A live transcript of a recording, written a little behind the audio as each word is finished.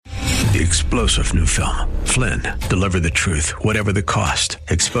The explosive new film, Flynn, deliver the truth, whatever the cost,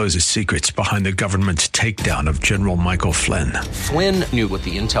 exposes secrets behind the government's takedown of General Michael Flynn. Flynn knew what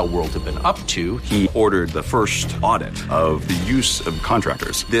the intel world had been up to. He ordered the first audit of the use of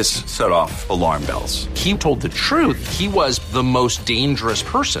contractors. This set off alarm bells. He told the truth. He was the most dangerous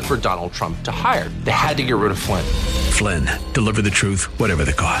person for Donald Trump to hire. They had to get rid of Flynn. Flynn, deliver the truth, whatever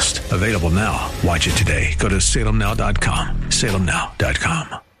the cost. Available now. Watch it today. Go to salemnow.com.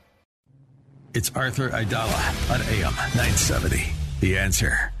 salemnow.com. It's Arthur Aidala on AM 970. The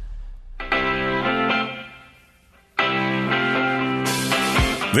Answer.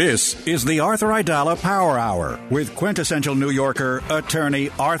 This is the Arthur Aidala Power Hour with quintessential New Yorker, attorney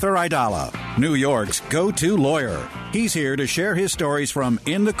Arthur Aidala, New York's go-to lawyer. He's here to share his stories from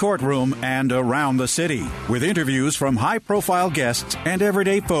in the courtroom and around the city, with interviews from high-profile guests and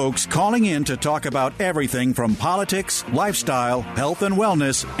everyday folks calling in to talk about everything from politics, lifestyle, health and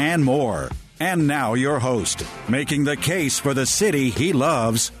wellness, and more. And now your host, making the case for the city he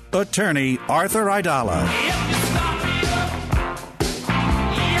loves, attorney Arthur Aidala.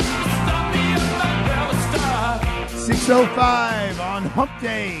 6:05 on Hump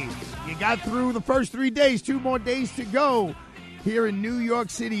Day. You got through the first 3 days, 2 more days to go here in New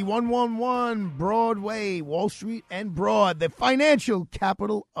York City, 111 Broadway, Wall Street and Broad, the financial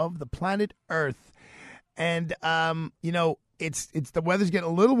capital of the planet Earth. And, it's the weather's getting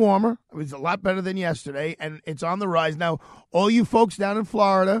a little warmer. It was a lot better than yesterday, and it's on the rise. Now, all you folks down in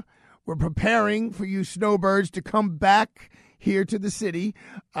Florida, we're preparing for you snowbirds to come back here to the city.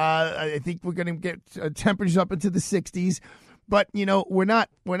 I think we're going to get temperatures up into the 60s. But, we're not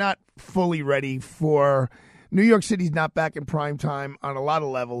fully ready for New York City's not back in prime time on a lot of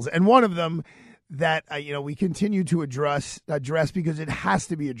levels. And one of them that, we continue to address because it has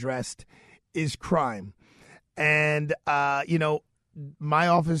to be addressed is crime. And, my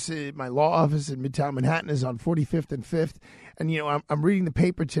office, my law office in Midtown Manhattan is on 45th and 5th. And, I'm reading the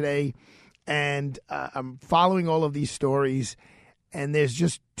paper today and I'm following all of these stories. And there's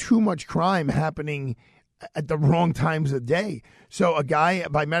just too much crime happening at the wrong times of day. So a guy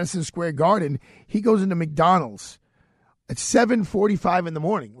by Madison Square Garden, he goes into McDonald's at 7:45 in the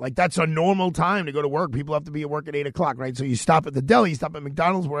morning. Like, that's a normal time to go to work. People have to be at work at 8 o'clock, right? So you stop at the deli, you stop at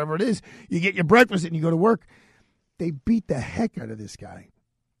McDonald's, wherever it is. You get your breakfast and you go to work. They beat the heck out of this guy.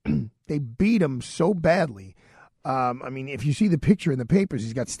 They beat him so badly. If you see the picture in the papers,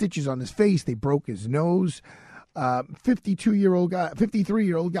 he's got stitches on his face. They broke his nose. 53-year-old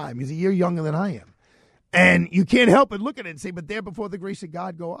guy. He's a year younger than I am. And you can't help but look at it and say, but there before the grace of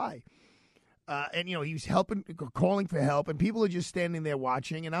God go I. He was calling for help, and people are just standing there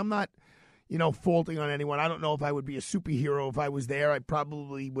watching. And I'm not, faulting on anyone. I don't know if I would be a superhero if I was there. I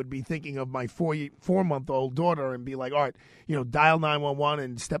probably would be thinking of my 4-month-old daughter and be like, all right, dial 911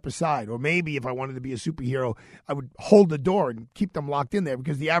 and step aside. Or maybe if I wanted to be a superhero, I would hold the door and keep them locked in there,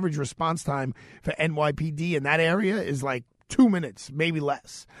 because the average response time for NYPD in that area is like 2 minutes, maybe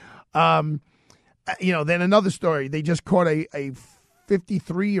less. Then another story. They just caught a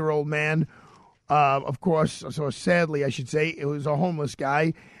 53-year-old man. Of course, so sadly, I should say, it was a homeless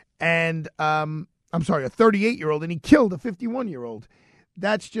guy. And, a 38-year-old, and he killed a 51-year-old.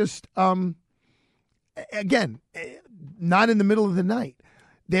 That's just, again, not in the middle of the night.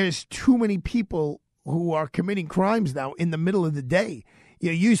 There's too many people who are committing crimes now in the middle of the day. You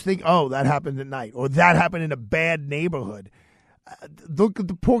used to think, oh, that happened at night, or that happened in a bad neighborhood. Look at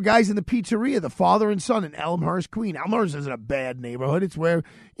the poor guys in the pizzeria, the father and son in Elmhurst, Queen. Elmhurst isn't a bad neighborhood. It's where,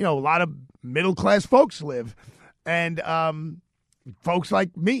 a lot of middle-class folks live. And folks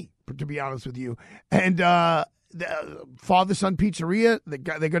like me, to be honest with you. And the father-son pizzeria, they're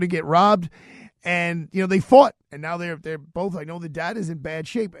going to get robbed. And, they fought. And now they're both, I know the dad is in bad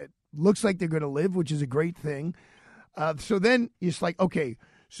shape. It looks like they're going to live, which is a great thing. So then it's like, okay,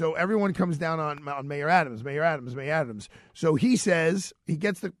 so everyone comes down on Mayor Adams. So he says, he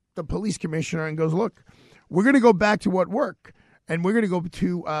gets the police commissioner and goes, look, we're going to go back to what worked. And we're going to go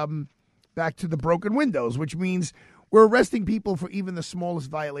to back to the broken windows, which means we're arresting people for even the smallest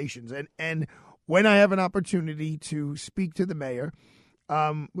violations. And when I have an opportunity to speak to the mayor,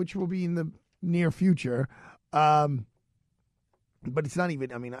 which will be in the near future, but it's not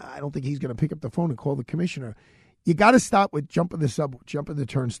even, I don't think he's going to pick up the phone and call the commissioner. You got to stop with jumping the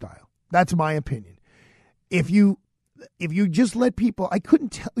turnstile. That's my opinion. If you just let people, I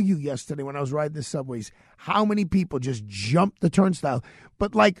couldn't tell you yesterday when I was riding the subways how many people just jumped the turnstile,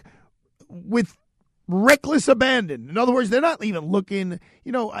 but like with reckless abandon. In other words, they're not even looking.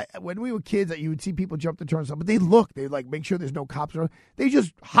 When we were kids, you would see people jump the turnstile, but they look. They like make sure there's no cops around. They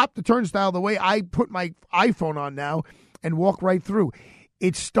just hop the turnstile the way I put my iPhone on now and walk right through.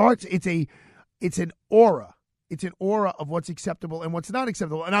 It's an aura. It's an aura of what's acceptable and what's not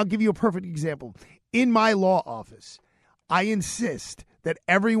acceptable. And I'll give you a perfect example. In my law office, I insist that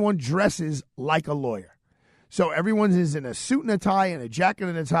everyone dresses like a lawyer. So everyone is in a suit and a tie and a jacket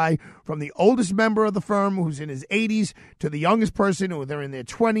and a tie, from the oldest member of the firm who's in his 80s to the youngest person who they're in their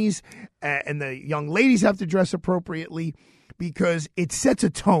 20s. And the young ladies have to dress appropriately because it sets a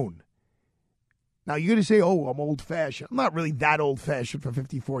tone. Now, you're going to say, oh, I'm old-fashioned. I'm not really that old-fashioned for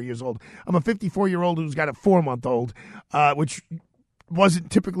 54 years old. I'm a 54-year-old who's got a 4-month-old, which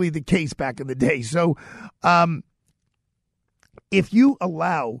wasn't typically the case back in the day. So if you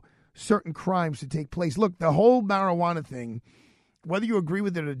allow certain crimes to take place, look, the whole marijuana thing, whether you agree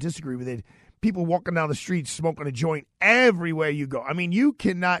with it or disagree with it, people walking down the street smoking a joint everywhere you go. I mean, you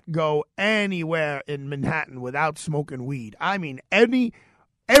cannot go anywhere in Manhattan without smoking weed. I mean, every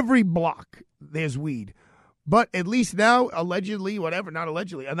block there's weed. But at least now, allegedly, whatever, not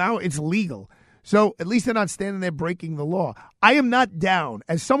allegedly, now it's legal. So at least they're not standing there breaking the law. I am not down,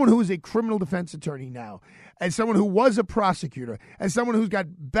 as someone who is a criminal defense attorney now, as someone who was a prosecutor, as someone who's got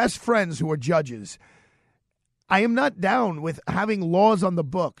best friends who are judges, I am not down with having laws on the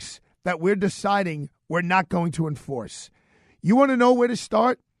books that we're deciding we're not going to enforce. You want to know where to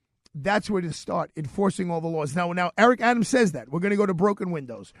start? That's where to start, enforcing all the laws. Now, Eric Adams says that. We're going to go to broken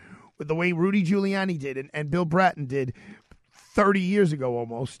windows with the way Rudy Giuliani did and Bill Bratton did 30 years ago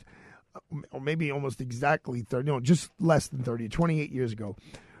almost, or maybe almost exactly 30, no, just less than 30, 28 years ago.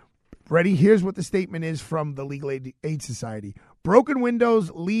 Ready? Here's what the statement is from the Legal Aid Society. Broken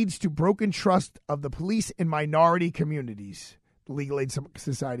windows leads to broken trust of the police in minority communities, the Legal Aid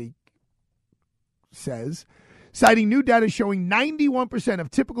Society says, citing new data showing 91%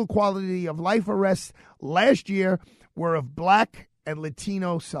 of typical quality of life arrests last year were of Black and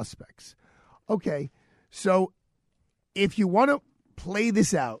Latino suspects. Okay, so if you want to play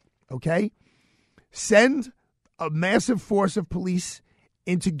this out, okay, send a massive force of police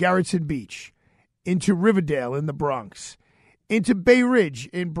into Garrison Beach, into Riverdale in the Bronx, into Bay Ridge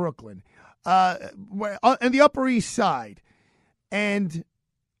in Brooklyn, and the Upper East Side, and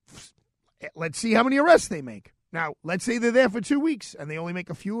let's see how many arrests they make. Now, let's say they're there for 2 weeks and they only make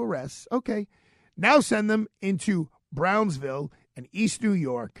a few arrests. Okay, now send them into Brownsville and East New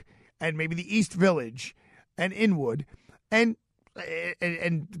York and maybe the East Village and Inwood and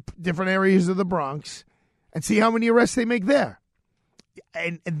different areas of the Bronx and see how many arrests they make there.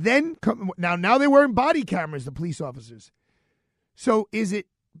 And then now they're wearing body cameras, the police officers. So is it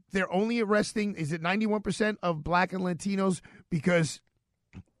they're only arresting? Is it 91% of Black and Latinos because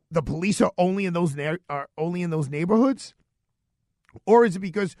the police are only in those neighborhoods, or is it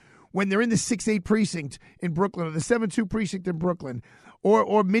because when they're in the 6-8 precinct in Brooklyn or the 7-2 precinct in Brooklyn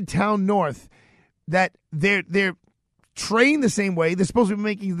or Midtown North that they're trained the same way? They're supposed to be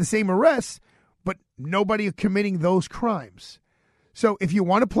making the same arrests, but nobody are committing those crimes. So if you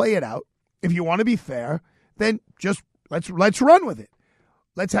want to play it out, if you want to be fair, then just let's run with it.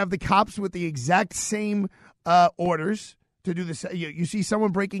 Let's have the cops with the exact same orders to do this. You see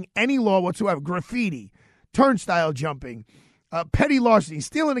someone breaking any law whatsoever, graffiti, turnstile jumping, petty larceny,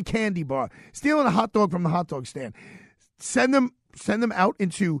 stealing a candy bar, stealing a hot dog from the hot dog stand. Send them out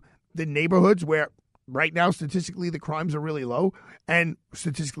into the neighborhoods where right now statistically the crimes are really low and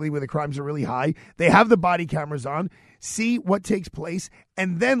statistically where the crimes are really high. They have the body cameras on. See what takes place,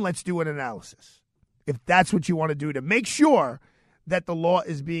 and then let's do an analysis. If that's what you want to do to make sure that the law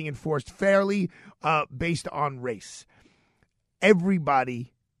is being enforced fairly based on race.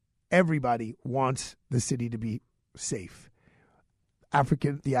 Everybody wants the city to be safe.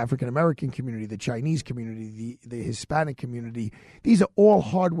 The African American community, the Chinese community, the Hispanic community, these are all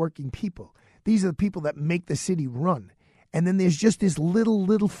hardworking people. These are the people that make the city run. And then there's just this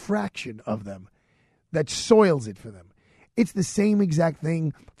little fraction of them that soils it for them. It's the same exact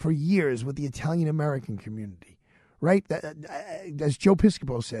thing for years with the Italian American community, right? As Joe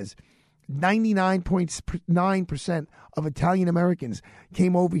Piscopo says, 99.9% of Italian Americans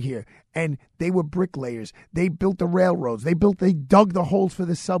came over here and they were bricklayers. They built the railroads. They dug the holes for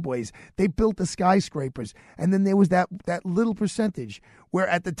the subways. They built the skyscrapers. And then there was that little percentage where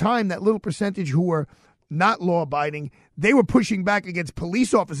at the time, that little percentage who were not law-abiding, they were pushing back against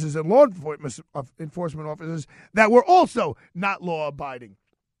police officers and law enforcement officers that were also not law-abiding.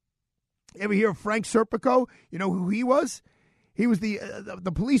 Ever hear of Frank Serpico? You know who he was? He was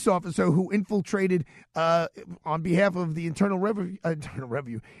the police officer who infiltrated on behalf of the Internal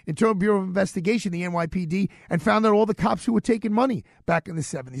Bureau of Investigation, the NYPD, and found out all the cops who were taking money back in the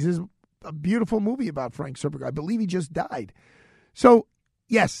 70s. There's a beautiful movie about Frank Serpico. I believe he just died. So,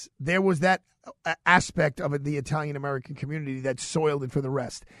 yes, there was that aspect of it, the Italian-American community that soiled it for the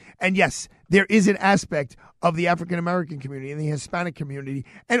rest. And yes, there is an aspect of the African-American community and the Hispanic community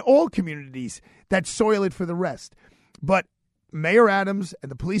and all communities that soil it for the rest. But Mayor Adams and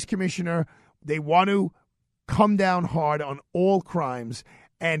the police commissioner, they want to come down hard on all crimes.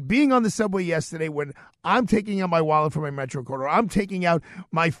 And being on the subway yesterday when I'm taking out my wallet for my Metro card or I'm taking out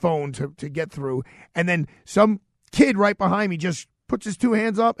my phone to get through, and then some kid right behind me just puts his two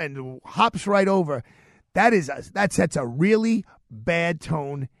hands up and hops right over, that sets a really bad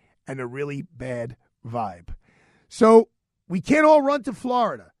tone and a really bad vibe. So we can't all run to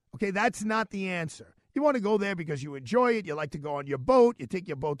Florida. Okay, that's not the answer. You want to go there because you enjoy it. You like to go on your boat. You take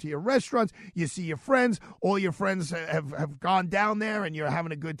your boat to your restaurants. You see your friends. All your friends have gone down there and you're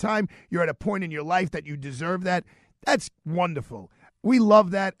having a good time. You're at a point in your life that you deserve that. That's wonderful. We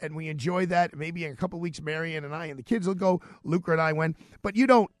love that and we enjoy that. Maybe in a couple of weeks, Marianne and I and the kids will go. Luca and I went. But you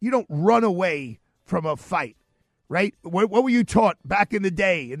don't run away from a fight, right? What were you taught back in the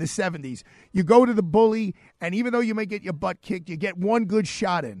day in the 70s? You go to the bully, and even though you may get your butt kicked, you get one good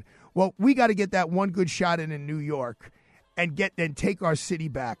shot in. Well, we got to get that one good shot in New York and take our city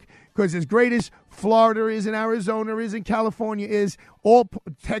back. Because as great as Florida is and Arizona is and California is, all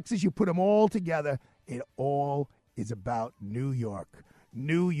Texas, you put them all together, it all is about New York.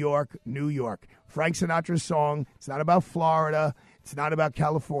 New York, New York. Frank Sinatra's song, it's not about Florida. It's not about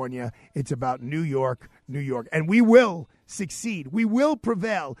California. It's about New York, New York. And we will succeed. We will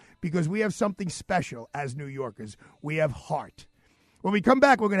prevail because we have something special as New Yorkers. We have heart. When we come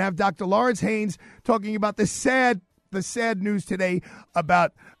back, we're going to have Dr. Lawrence Haynes talking about the sad news today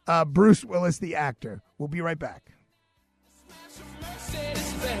about Bruce Willis, the actor. We'll be right back.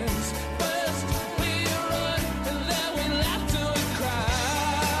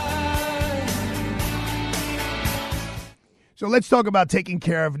 So let's talk about taking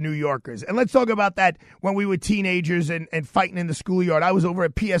care of New Yorkers. And let's talk about that when we were teenagers and fighting in the schoolyard. I was over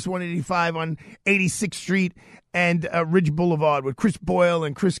at PS 185 on 86th Street and Ridge Boulevard with Chris Boyle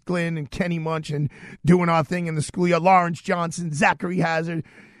and Chris Glynn and Kenny Munch and doing our thing in the schoolyard. Lawrence Johnson, Zachary Hazard.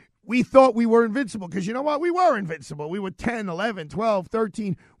 We thought we were invincible because you know what? We were invincible. We were 10, 11, 12,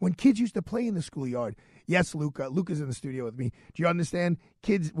 13 when kids used to play in the schoolyard. Yes, Luca. Luca's in the studio with me. Do you understand?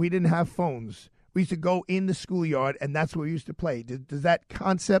 Kids, we didn't have phones. We used to go in the schoolyard, and that's where we used to play. Does that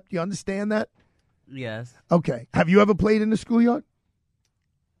concept, you understand that? Yes. Okay. Have you ever played in the schoolyard?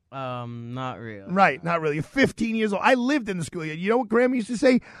 Not really. Right, not really. You're 15 years old. I lived in the schoolyard. You know what Grandma used to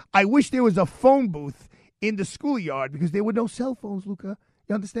say? I wish there was a phone booth in the schoolyard because there were no cell phones, Luca.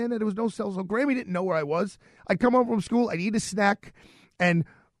 You understand that? There was no cell phone. Grammy didn't know where I was. I'd come home from school, I'd eat a snack, and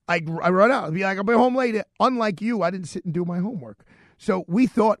I'd run out. I'd be like, I'll be home later. Unlike you, I didn't sit and do my homework. So we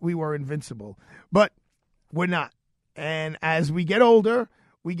thought we were invincible, but we're not. And as we get older,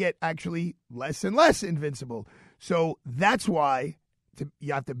 we get actually less and less invincible. So that's why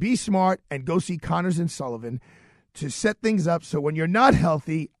you have to be smart and go see Connors and Sullivan to set things up so when you're not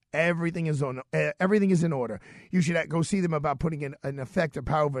healthy, everything is in order. You should go see them about putting in effect a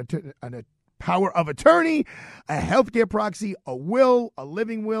power of attorney, a healthcare proxy, a will, a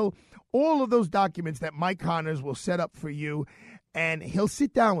living will, all of those documents that Mike Connors will set up for you. And he'll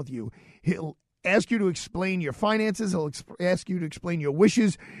sit down with you. He'll ask you to explain your finances. He'll ask you to explain your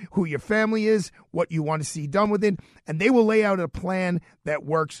wishes, who your family is, what you want to see done with it. And they will lay out a plan that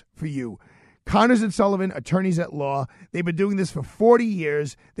works for you. Connors and Sullivan, attorneys at law. They've been doing this for 40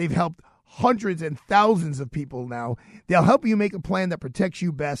 years. They've helped hundreds and thousands of people now. They'll help you make a plan that protects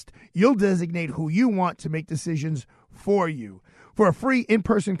you best. You'll designate who you want to make decisions for you. For a free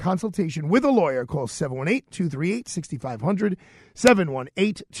in-person consultation with a lawyer, call 718-238-6500,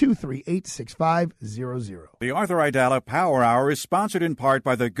 718-238-6500. The Arthur Aidala Power Hour is sponsored in part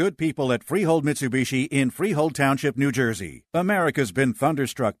by the good people at Freehold Mitsubishi in Freehold Township, New Jersey. America's been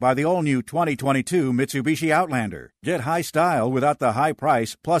thunderstruck by the all-new 2022 Mitsubishi Outlander. Get high style without the high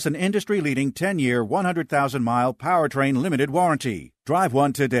price, plus an industry-leading 10-year, 100,000-mile powertrain limited warranty. Drive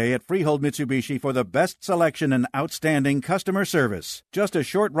one today at Freehold Mitsubishi for the best selection and outstanding customer service. Just a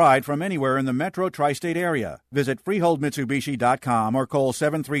short ride from anywhere in the metro tri-state area. Visit freeholdmitsubishi.com or call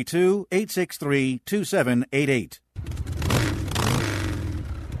 732-863-2788.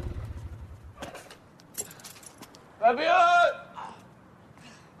 Fabian!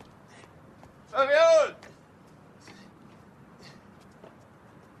 Fabian!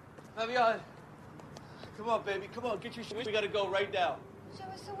 Fabian! Come on, baby. Come on. Get your shit. We got to go right now. So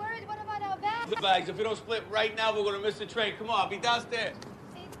we're so worried. What about our bags? The bags. If we don't split right now, we're going to miss the train. Come on. I'll be downstairs.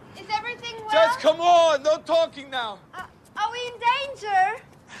 Is everything well? Just come on. No talking now. Are we in danger?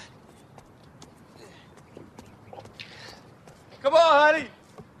 Come on, honey.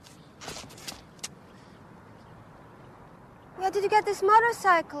 Where did you get this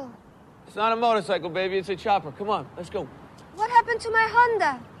motorcycle? It's not a motorcycle, baby. It's a chopper. Come on, let's go. What happened to my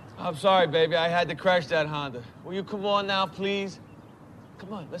Honda? I'm sorry, baby. I had to crash that Honda. Will you come on now, please?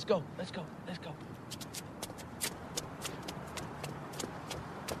 Come on, let's go. Let's go. Let's go.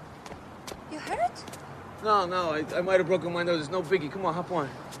 You hurt? No, I might have broken my nose. It's no biggie. Come on, hop on.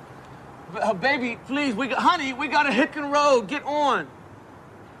 Baby, please, honey, we got a hick and road. Get on.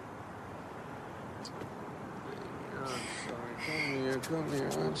 Come here.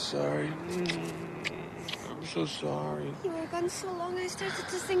 I'm sorry. I'm so sorry. You were gone so long, I started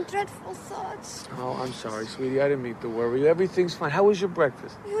to think dreadful thoughts. Oh, I'm sorry, sweetie. I didn't mean to worry. Everything's fine. How was your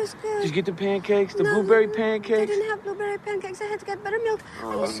breakfast? It was good. Did you get the pancakes? The No, blueberry I pancakes? didn't have blueberry pancakes. I had to get buttermilk.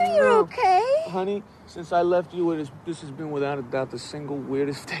 Are Oh, you sure you're no. okay? Honey, since I left you, this has been without a doubt the single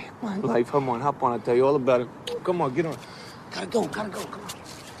weirdest day of my life. Come on, hop on. I'll tell you all about it. Come on, get on. Gotta go. Come on.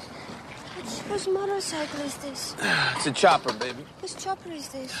 Whose motorcycle is this? It's a chopper, baby. Whose chopper is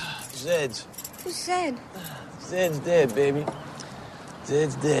this? Zed's. Who's Zed? Zed's dead, baby.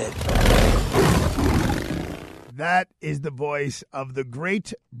 Zed's dead. That is the voice of the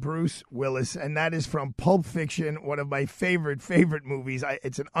great Bruce Willis, and that is from Pulp Fiction, one of my favorite movies.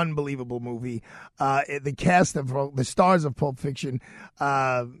 It's an unbelievable movie. The cast of the stars of Pulp Fiction,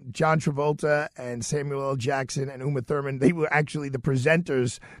 John Travolta and Samuel L. Jackson and Uma Thurman, they were actually the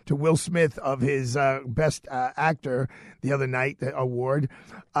presenters to Will Smith of his Best Actor the other night, the award.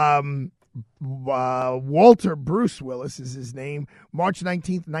 Walter Bruce Willis is his name. March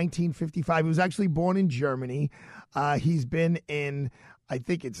 19th, 1955. He was actually born in Germany. He's been in, I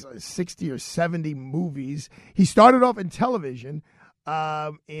think it's 60 or 70 movies. He started off in television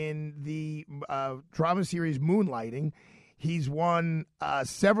in the drama series Moonlighting. He's won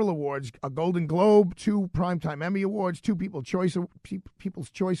several awards, a Golden Globe, 2 Primetime Emmy Awards, 2 People's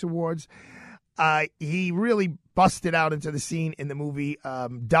Choice Awards. He really busted out into the scene in the movie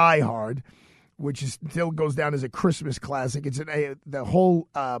Die Hard, which still goes down as a Christmas classic. It's the whole,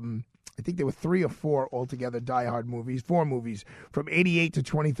 I think there were 3 or 4 altogether Die Hard movies, 4 movies from 88 to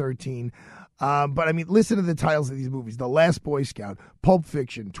 2013. But I mean, listen to the titles of these movies: The Last Boy Scout, Pulp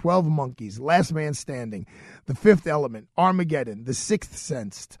Fiction, 12 Monkeys, Last Man Standing, The Fifth Element, Armageddon, The Sixth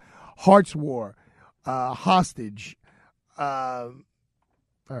Sense, Heart's War, Hostage.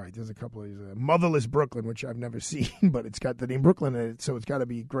 All right, there's a couple of these. Motherless Brooklyn, which I've never seen, but it's got the name Brooklyn in it, so it's got to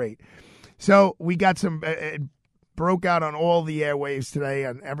be great. So we got some, it broke out on all the airwaves today,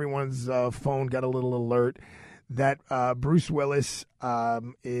 and everyone's phone got a little alert that Bruce Willis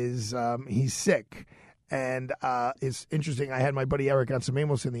he's sick. And it's interesting, I had my buddy Eric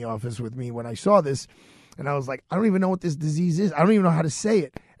Gonzalez in the office with me when I saw this, and I was like, I don't even know what this disease is. I don't even know how to say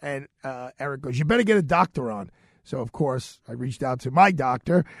it. And Eric goes, you better get a doctor on. So, of course, I reached out to my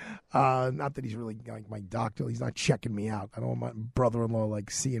doctor. Not that he's really like my doctor. He's not checking me out. I don't want my brother-in-law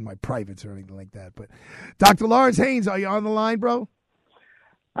like seeing my privates or anything like that. But Dr. Lawrence Haynes, are you on the line, bro?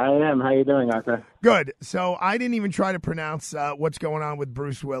 I am. How you doing, Arthur? Good. So I didn't even try to pronounce what's going on with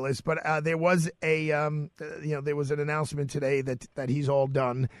Bruce Willis, but there was there was an announcement today that he's all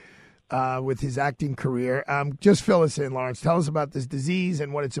done with his acting career. Just fill us in, Lawrence. Tell us about this disease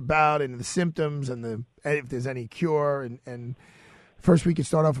and what it's about and the symptoms and if there's any cure. And first we could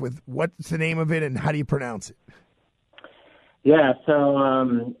start off with what's the name of it and how do you pronounce it? Yeah,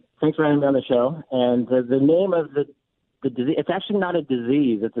 so thanks for having me on the show. And the name of the disease, it's actually not a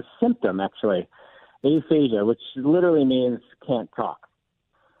disease. It's a symptom, actually. Aphasia, which literally means can't talk.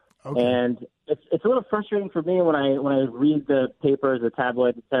 Okay. And it's a little frustrating for me when I read the papers, the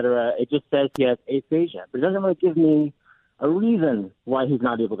tabloids, et cetera. It just says he has aphasia, but it doesn't really give me a reason why he's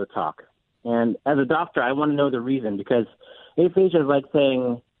not able to talk. And as a doctor, I want to know the reason, because aphasia is like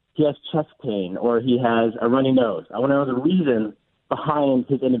saying he has chest pain or he has a runny nose. I want to know the reason behind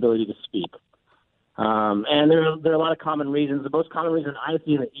his inability to speak. And there are a lot of common reasons. The most common reason I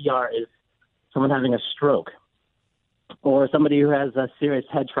see in the ER is someone having a stroke or somebody who has a serious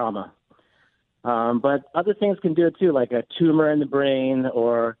head trauma. But other things can do it too, like a tumor in the brain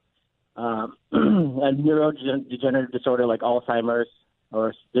or a neurodegenerative disorder like Alzheimer's.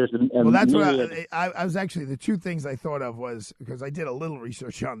 Or there's well, that's what I was actually, the 2 things I thought of was, because I did a little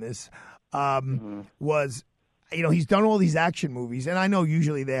research on this, was, he's done all these action movies, and I know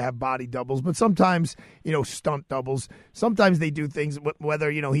usually they have body doubles, but sometimes, stunt doubles. Sometimes they do things,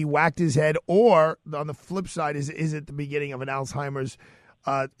 whether, he whacked his head, or on the flip side, is it the beginning of an Alzheimer's,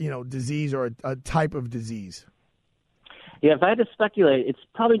 disease or a type of disease? Yeah, if I had to speculate, it's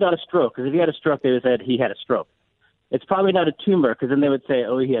probably not a stroke, because if he had a stroke, they would have said he had a stroke. It's probably not a tumor, because then they would say,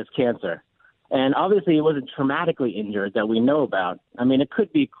 oh, he has cancer. And obviously he wasn't traumatically injured that we know about. I mean, it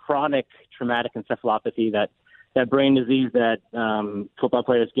could be chronic traumatic encephalopathy that that brain disease that football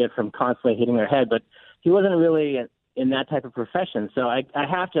players get from constantly hitting their head. But he wasn't really in that type of profession. So I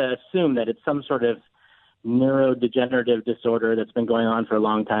have to assume that it's some sort of neurodegenerative disorder that's been going on for a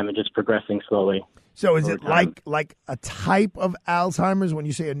long time and just progressing slowly. So is it like a type of Alzheimer's when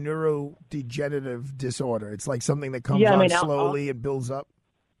you say a neurodegenerative disorder? It's like something that comes on slowly and builds up?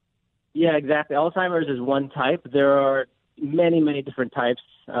 Yeah, exactly. Alzheimer's is one type. There are many, many different types,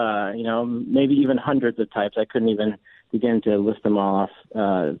 maybe even hundreds of types. I couldn't even begin to list them all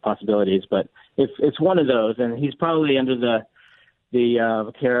off, possibilities. But it's one of those, and he's probably under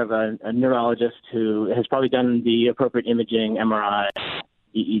the care of a neurologist who has probably done the appropriate imaging, MRI,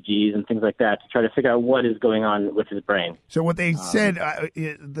 EEGs, and things like that to try to figure out what is going on with his brain. So what they said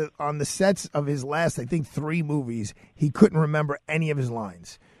on the sets of his last, I think, 3 movies, he couldn't remember any of his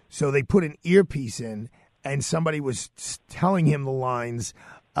lines. So they put an earpiece in, and somebody was telling him the lines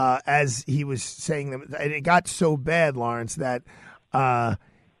as he was saying them. And it got so bad, Lawrence, that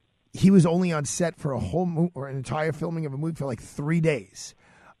he was only on set for an entire filming of a movie for like 3 days.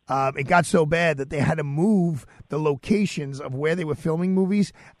 It got so bad that they had to move the locations of where they were filming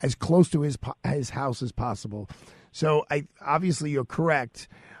movies as close to his house as possible. So obviously you're correct,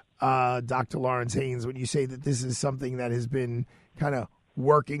 Dr. Lawrence Haynes, when you say that this is something that has been kind of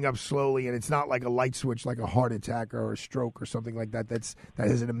working up slowly, and it's not like a light switch, like a heart attack or a stroke or something like that. That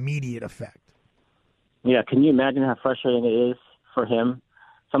has an immediate effect. Yeah, can you imagine how frustrating it is for him?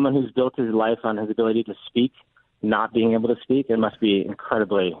 Someone who's built his life on his ability to speak, not being able to speak, it must be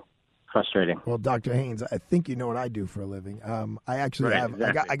incredibly frustrating. Well, Dr. Haynes, I think you know what I do for a living. I actually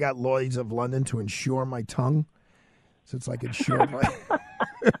I got Lloyd's of London to insure my tongue, so it's like insured my.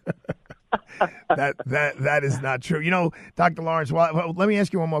 That is not true. Dr. Lawrence, well, let me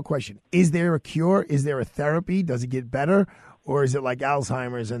ask you one more question. Is there a cure? Is there a therapy? Does it get better? Or is it like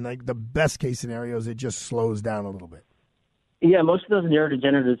Alzheimer's and like the best case scenarios, it just slows down a little bit? Yeah, most of those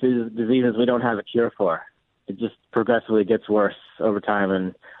neurodegenerative diseases we don't have a cure for. It just progressively gets worse over time.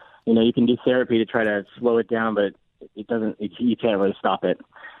 And, you can do therapy to try to slow it down, but you can't really stop it.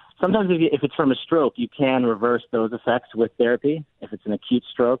 Sometimes if it's from a stroke, you can reverse those effects with therapy if it's an acute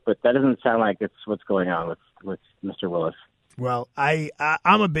stroke, but that doesn't sound like it's what's going on with Mr. Willis. Well,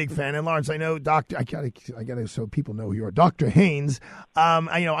 I'm a big fan, and Lawrence, I know I gotta so people know who you are, Dr. Haynes.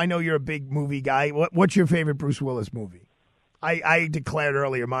 I know you're a big movie guy. What's your favorite Bruce Willis movie? I declared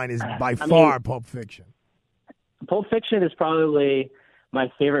earlier mine is by far Pulp Fiction. Pulp Fiction is probably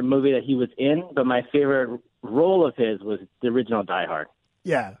my favorite movie that he was in, but my favorite role of his was the original Die Hard.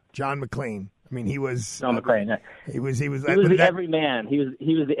 Yeah, John McClane. I mean, he was John McClane. He was the everyman. He was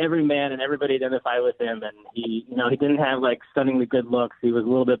the everyman, and everybody identified with him. And he didn't have like stunningly good looks. He was a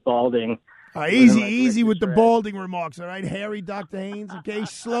little bit balding. Easy with the balding remarks. All right, Harry, Dr. Haynes. Okay,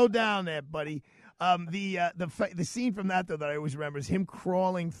 slow down there, buddy. The scene from that though that I always remember is him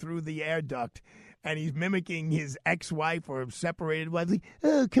crawling through the air duct. And he's mimicking his ex-wife or separated wife. Like,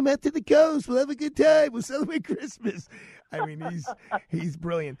 oh, come out to the coast. We'll have a good time. We'll celebrate Christmas. I mean, he's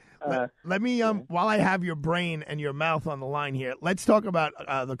brilliant. Let me, while I have your brain and your mouth on the line here, let's talk about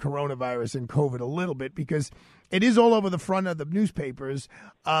the coronavirus and COVID a little bit, because it is all over the front of the newspapers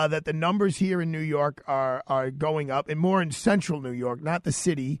that the numbers here in New York are going up, and more in central New York, not the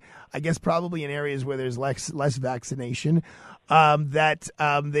city. I guess probably in areas where there's less vaccination.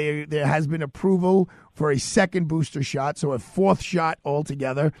 There has been approval for a second booster shot, so a 4th shot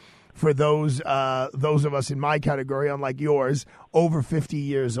altogether for those of us in my category, unlike yours, over 50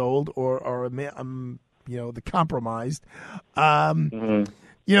 years old or the compromised.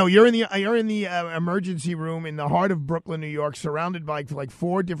 You're in the emergency room in the heart of Brooklyn, New York, surrounded by like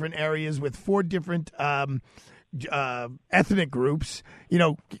 4 different areas with 4 different ethnic groups.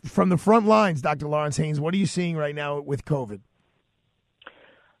 From the front lines, Dr. Lawrence Haynes, what are you seeing right now with COVID?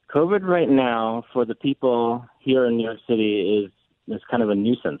 COVID right now for the people here in New York City is kind of a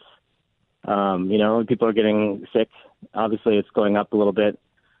nuisance. People are getting sick. Obviously, it's going up a little bit.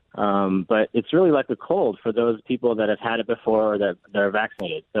 But it's really like a cold for those people that have had it before or that are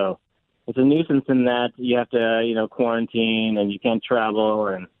vaccinated. So it's a nuisance in that you have to, quarantine and you can't travel.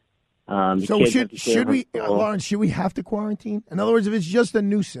 And so should we, Lawrence, should we have to quarantine? In other words, if it's just a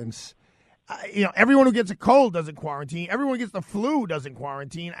nuisance, everyone who gets a cold doesn't quarantine. Everyone who gets the flu doesn't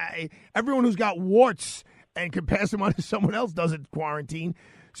quarantine. Everyone who's got warts and can pass them on to someone else doesn't quarantine.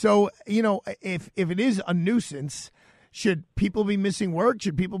 So, if it is a nuisance, should people be missing work?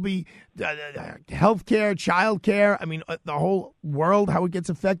 Should people be health care, child care? I mean, the whole world, how it gets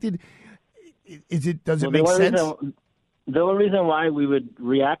affected? Does it make sense? The only reason why we would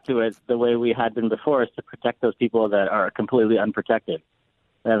react to it the way we had been before is to protect those people that are completely unprotected,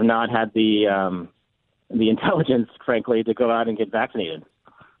 that have not had the the intelligence, frankly, to go out and get vaccinated.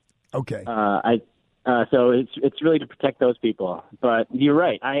 Okay. So it's really to protect those people. But you're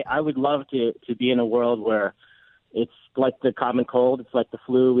right. I would love to be in a world where it's like the common cold. It's like the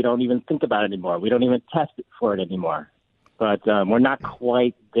flu. We don't even think about it anymore. We don't even test for it anymore. But we're not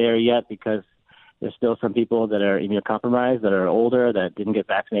quite there yet because there's still some people that are immunocompromised, that are older, that didn't get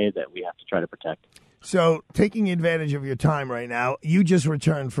vaccinated, that we have to try to protect. So, taking advantage of your time right now, you just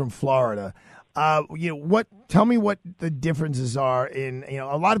returned from Florida. Tell me what the differences are in,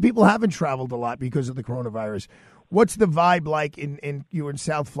 a lot of people haven't traveled a lot because of the coronavirus. What's the vibe like in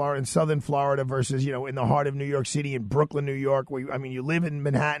South Florida, in Southern Florida versus, in the heart of New York City, in Brooklyn, New York, where, you live in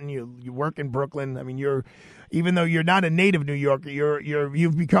Manhattan, you work in Brooklyn. I mean, even though you're not a native New Yorker,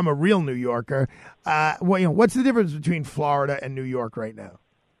 you've become a real New Yorker. What's the difference between Florida and New York right now?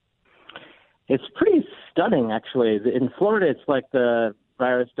 It's pretty stunning, actually. In Florida, it's like the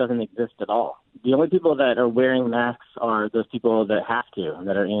virus doesn't exist at all. The only people that are wearing masks are those people that have to,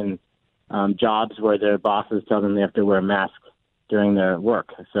 that are in jobs where their bosses tell them they have to wear a mask during their work.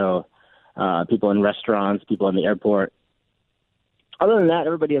 So people in restaurants, people in the airport. Other than that,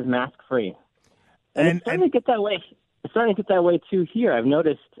 everybody is mask free. And it's starting to get that way. It's starting to get that way too here. I've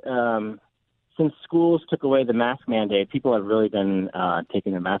noticed since schools took away the mask mandate, people have really been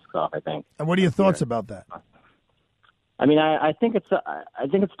taking their masks off, I think. And what are your thoughts about that? I mean, I think it's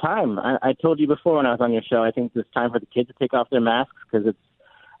time. I told you before when I was on your show, I think it's time for the kids to take off their masks because it's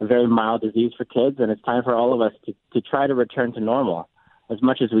a very mild disease for kids, and it's time for all of us to try to return to normal as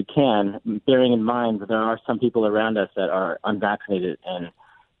much as we can, bearing in mind that there are some people around us that are unvaccinated and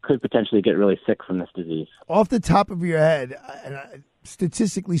could potentially get really sick from this disease. Off the top of your head,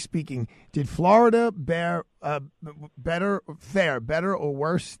 statistically speaking, did Florida fare better or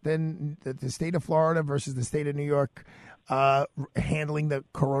worse than the state of Florida versus the state of New York handling the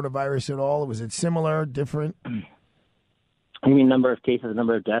coronavirus at all? Was it similar, different? You mean number of cases,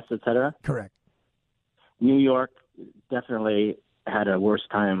 number of deaths, et cetera? Correct. New York definitely had a worse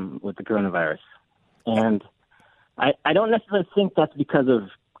time with the coronavirus. And I don't necessarily think that's because of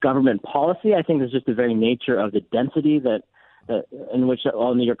government policy. I think it's just the very nature of the density that in which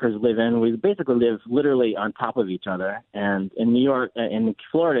all New Yorkers live in. We basically live literally on top of each other. And in New York, in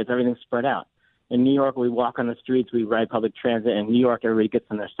Florida, it's everything spread out. In New York, we walk on the streets, we ride public transit. In New York, everybody gets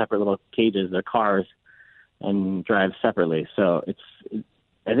in their separate little cages, their cars, and drive separately. So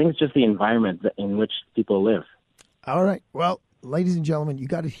I think it's just the environment in which people live. All right. Well, ladies and gentlemen, you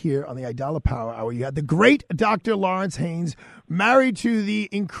got it here on the Aidala Power Hour. You had the great Dr. Lawrence Haynes, married to the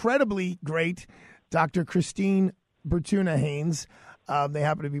incredibly great Dr. Christine Bertuna Haynes. They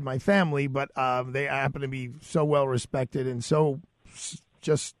happen to be my family, but they happen to be so well respected and so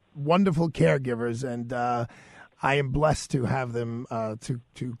just wonderful caregivers. And I am blessed to have them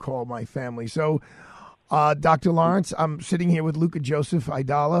to call my family. So, Dr. Lawrence, I'm sitting here with Luca Joseph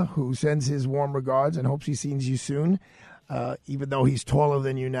Aidala, who sends his warm regards and hopes he sees you soon, even though he's taller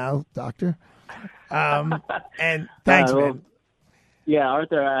than you now, Doctor. And thanks, man. Yeah,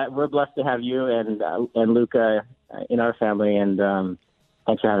 Arthur, we're blessed to have you and Luca in our family, and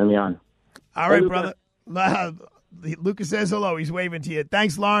thanks for having me on. All right, brother. Luca says hello. He's waving to you.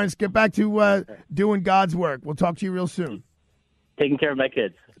 Thanks, Lawrence. Get back to doing God's work. We'll talk to you real soon. Taking care of my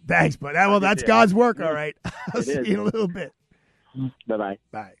kids. Thanks, but well, that's God's work, all right. I'll see you in a little bit. Bye-bye.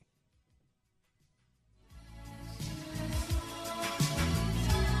 Bye.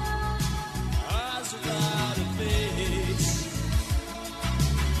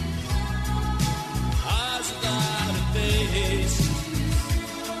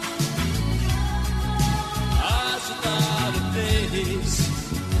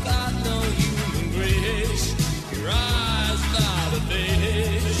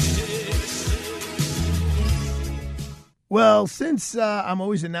 Well, since I'm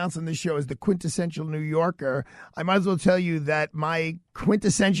always announcing this show as the quintessential New Yorker, I might as well tell you that my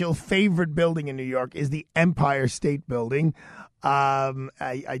quintessential favorite building in New York is the Empire State Building. I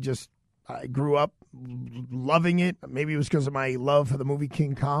grew up loving it. Maybe it was because of my love for the movie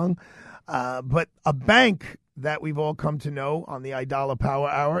King Kong. But a bank that we've all come to know on the Aidala Power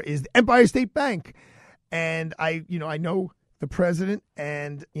Hour is the Empire State Bank. And I know the president,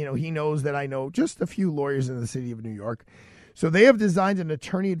 and, he knows that I know just a few lawyers in the city of New York. So they have designed an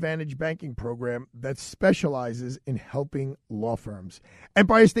attorney advantage banking program that specializes in helping law firms.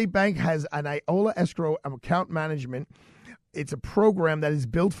 Empire State Bank has an Aidala escrow account management. It's a program that is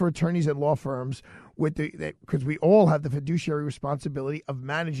built for attorneys and law firms because we all have the fiduciary responsibility of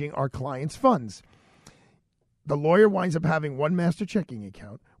managing our clients' funds. The lawyer winds up having one master checking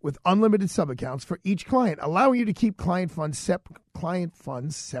account with unlimited sub-accounts for each client, allowing you to keep client funds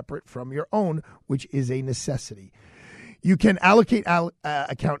separate from your own, which is a necessity. You can allocate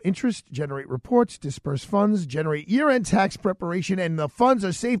account interest, generate reports, disperse funds, generate year-end tax preparation, and the funds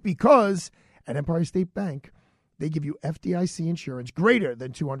are safe because at Empire State Bank, they give you FDIC insurance greater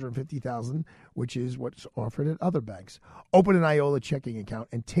than $250,000, which is what's offered at other banks. Open an Aidala checking account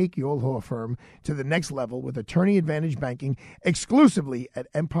and take your law firm to the next level with Attorney Advantage Banking exclusively at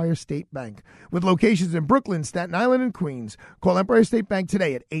Empire State Bank. With locations in Brooklyn, Staten Island, and Queens, call Empire State Bank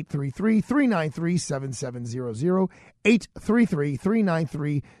today at 833-393-7700,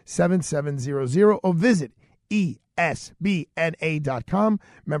 833-393-7700, or visit ESBNA.com.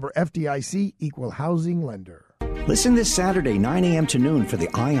 Member FDIC, Equal Housing Lender. Listen this Saturday, 9 a.m. to noon for the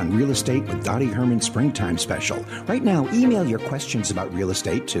Eye on Real Estate with Dottie Herman Springtime Special. Right now, email your questions about real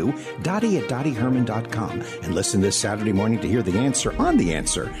estate to Dottie@DottieHerman.com and listen this Saturday morning to hear the answer on The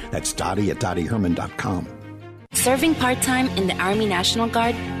Answer. That's Dottie@DottieHerman.com. Serving part-time in the Army National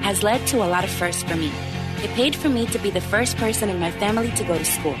Guard has led to a lot of firsts for me. It paid for me to be the first person in my family to go to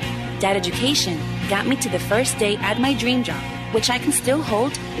school. That education got me to the first day at my dream job, which I can still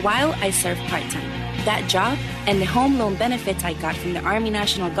hold while I serve part-time. That job and the home loan benefits I got from the Army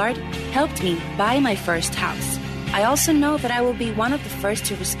National Guard helped me buy my first house. I also know that I will be one of the first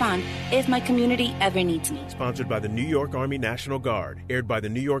to respond if my community ever needs me. Sponsored by the New York Army National Guard. Aired by the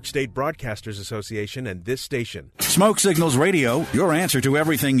New York State Broadcasters Association and this station. Smoke Signals Radio, your answer to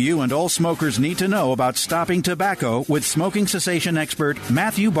everything you and all smokers need to know about stopping tobacco with smoking cessation expert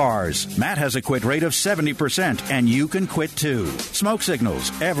Matthew Bars. Matt has a quit rate of 70%, and you can quit too. Smoke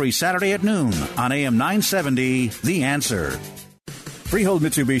Signals, every Saturday at noon on AM 970, The Answer. Freehold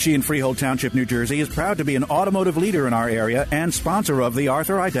Mitsubishi in Freehold Township, New Jersey is proud to be an automotive leader in our area and sponsor of the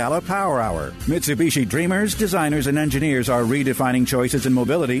Arthur Aidala Power Hour. Mitsubishi dreamers, designers, and engineers are redefining choices in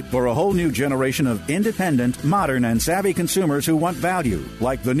mobility for a whole new generation of independent, modern, and savvy consumers who want value,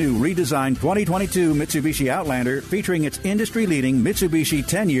 like the new redesigned 2022 Mitsubishi Outlander featuring its industry-leading Mitsubishi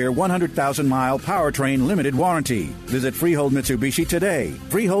 10-year, 100,000-mile powertrain limited warranty. Visit Freehold Mitsubishi today,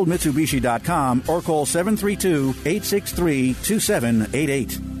 freeholdmitsubishi.com, or call 732-863-2788. News,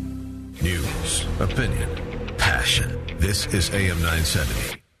 opinion, passion. This is AM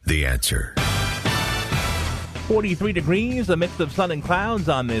 970, The Answer. 43 degrees, a mix of sun and clouds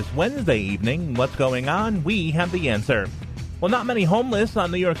on this Wednesday evening. What's going on? We have the answer. Well, not many homeless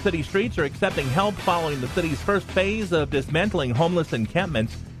on New York City streets are accepting help following the city's first phase of dismantling homeless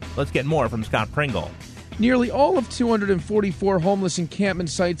encampments. Let's get more from Scott Pringle. Nearly all of 244 homeless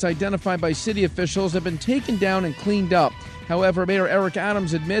encampment sites identified by city officials have been taken down and cleaned up. However, Mayor Eric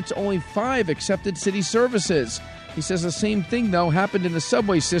Adams admits only 5 accepted city services. He says the same thing, though, happened in the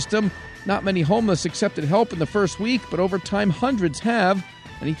subway system. Not many homeless accepted help in the first week, but over time hundreds have.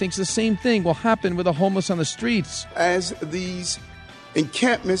 And he thinks the same thing will happen with the homeless on the streets. As these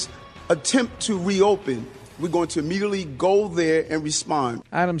encampments attempt to reopen, we're going to immediately go there and respond.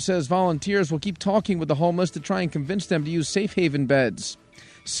 Adams says volunteers will keep talking with the homeless to try and convince them to use safe haven beds.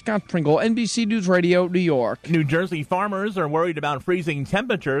 Scott Pringle, NBC News Radio, New York. New Jersey farmers are worried about freezing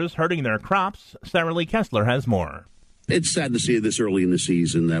temperatures hurting their crops. Sarah Lee Kessler has more. It's sad to see this early in the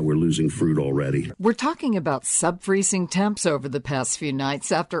season that we're losing fruit already. We're talking about sub-freezing temps over the past few nights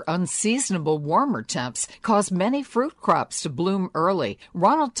after unseasonable warmer temps caused many fruit crops to bloom early.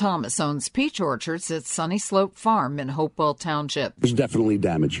 Ronald Thomas owns peach orchards at Sunny Slope Farm in Hopewell Township. There's definitely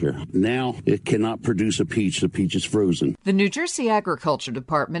damage here. Now it cannot produce a peach. The peach is frozen. The New Jersey Agriculture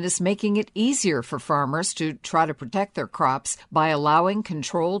Department is making it easier for farmers to try to protect their crops by allowing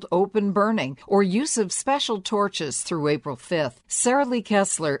controlled open burning or use of special torches through April 5th. Sarah Lee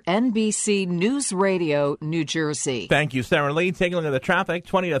Kessler, NBC News Radio, New Jersey. Thank you, Sarah Lee. Taking a look at the traffic,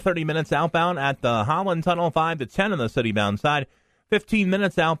 20 to 30 minutes outbound at the Holland Tunnel, 5 to 10 on the city-bound side, 15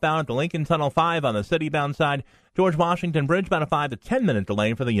 minutes outbound at the Lincoln Tunnel, 5 on the city-bound side, George Washington Bridge, about a 5 to 10 minute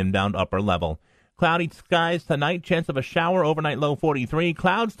delay for the inbound upper level. Cloudy skies tonight, chance of a shower, overnight low 43.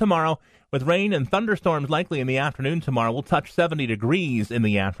 Clouds tomorrow with rain and thunderstorms likely in the afternoon tomorrow. We'll touch 70 degrees in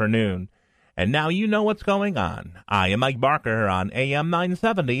the afternoon. And now you know what's going on. I am Mike Barker on AM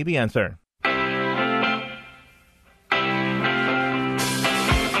 970, The Answer.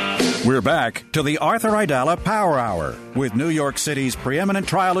 We're back to the Arthur Aidala Power Hour with New York City's preeminent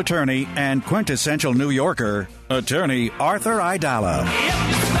trial attorney and quintessential New Yorker, Attorney Arthur Aidala.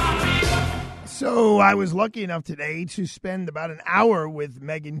 So I was lucky enough today to spend about an hour with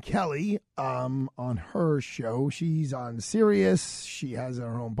Megyn Kelly on her show. She's on Sirius. She has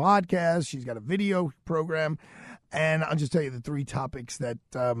her own podcast. She's got a video program. And I'll just tell you the 3 topics that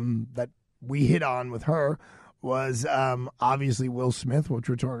we hit on with her was obviously Will Smith, which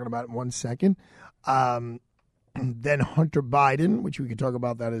we're talking about in 1 second. Then Hunter Biden, which we could talk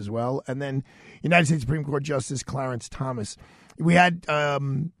about that as well. And then United States Supreme Court Justice Clarence Thomas. We had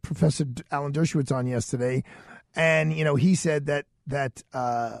Professor Alan Dershowitz on yesterday, and, he said that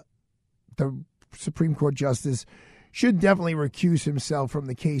the Supreme Court Justice should definitely recuse himself from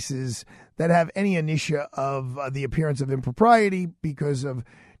the cases that have any indicia of the appearance of impropriety because of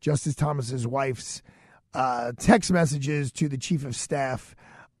Justice Thomas's wife's text messages to the chief of staff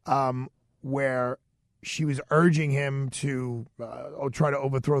where she was urging him to try to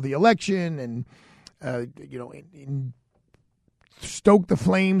overthrow the election and, stoke the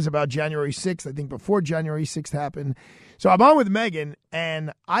flames about January 6th, I think before January 6th happened. So I'm on with Megan,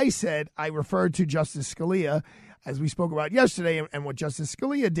 and I referred to Justice Scalia, as we spoke about yesterday, and what Justice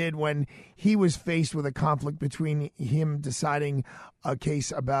Scalia did when he was faced with a conflict between him deciding a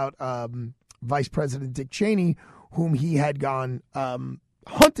case about Vice President Dick Cheney, whom he had gone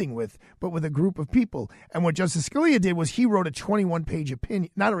hunting with, but with a group of people. And what Justice Scalia did was he wrote a 21-page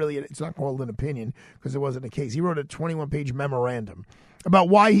opinion. It's not called an opinion because it wasn't a case. He wrote a 21-page memorandum about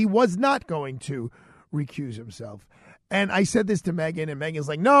why he was not going to recuse himself. And I said this to Megan, and Megan's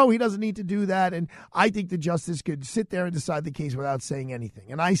like, no, he doesn't need to do that. And I think the justice could sit there and decide the case without saying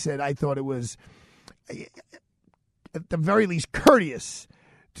anything. And I said I thought it was, at the very least, courteous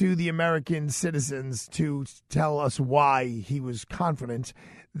to the American citizens to tell us why he was confident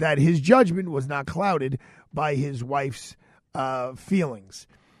that his judgment was not clouded by his wife's feelings.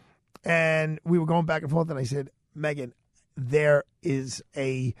 And we were going back and forth, and I said, Megan, there is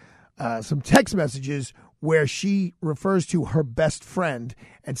some text messages where she refers to her best friend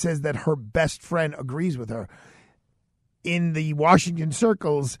and says that her best friend agrees with her. In the Washington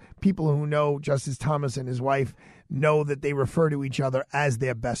circles, people who know Justice Thomas and his wife know that they refer to each other as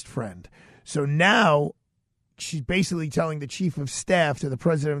their best friend. So now she's basically telling the chief of staff to the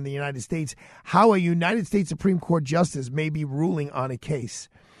president of the United States how a United States Supreme Court justice may be ruling on a case.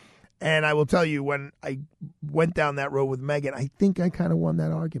 And I will tell you, when I went down that road with Megyn, I think I kind of won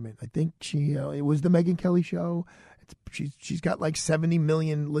that argument. I think it was the Megyn Kelly show. She's got like 70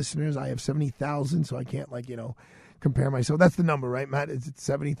 million listeners. I have 70,000, so I can't compare myself. That's the number, right, Matt? Is it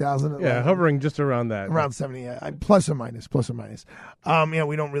 70,000? Yeah, hovering just around that. Around 70, plus or minus.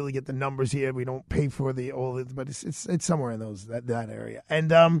 We don't really get the numbers here. We don't pay for but it's somewhere in that area.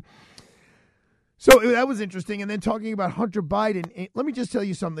 And so that was interesting. And then talking about Hunter Biden, let me just tell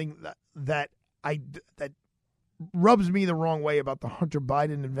you something that rubs me the wrong way about the Hunter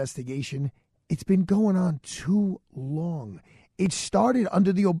Biden investigation. It's been going on too long. It started in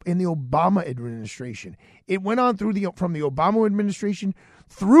the Obama administration. It went on from the Obama administration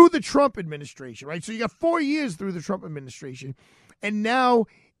through the Trump administration, right? So you got 4 years through the Trump administration, and now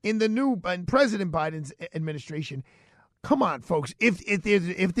in President Biden's administration. Come on, folks.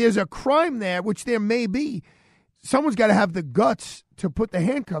 If there's a crime there, which there may be, someone's got to have the guts to put the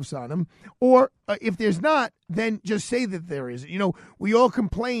handcuffs on him. Or if there's not, then just say that there is. We all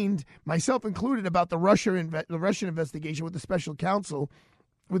complained, myself included, about the Russian investigation with the special counsel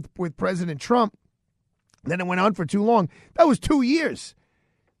with President Trump. Then it went on for too long. That was 2 years.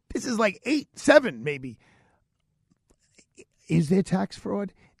 This is like 7 maybe. Is there tax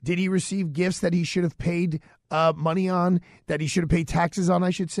fraud? Did he receive gifts that he should have paid money on, that he should have paid taxes on,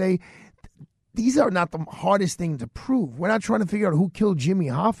 I should say? These are not the hardest thing to prove. We're not trying to figure out who killed Jimmy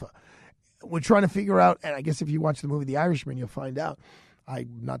Hoffa. We're trying to figure out, and I guess if you watch the movie The Irishman, you'll find out.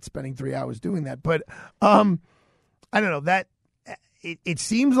 I'm not spending 3 hours doing that. But I don't know. That it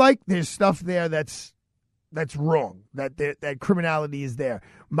seems like there's stuff there that's wrong, that criminality is there.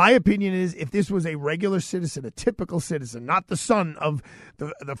 My opinion is, if this was a regular citizen, a typical citizen, not the son of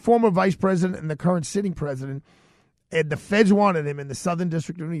the former vice president and the current sitting president, and the feds wanted him in the Southern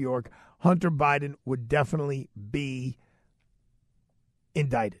District of New York, Hunter Biden would definitely be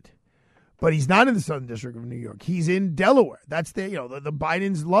indicted. But he's not in the Southern District of New York. He's in Delaware. That's the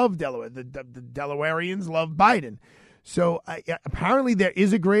Bidens love Delaware. The Delawareans love Biden. So apparently there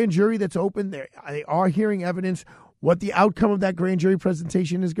is a grand jury that's open. They are hearing evidence. What the outcome of that grand jury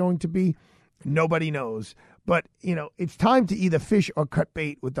presentation is going to be, nobody knows. But, it's time to either fish or cut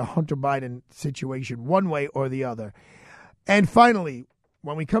bait with the Hunter Biden situation, one way or the other. And finally,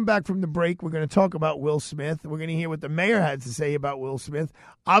 when we come back from the break, we're going to talk about Will Smith. We're going to hear what the mayor had to say about Will Smith.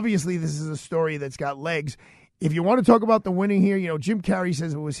 Obviously, this is a story that's got legs. If you want to talk about the winner here, Jim Carrey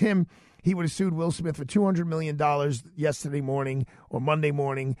says if it was him, he would have sued Will Smith for $200 million yesterday morning or Monday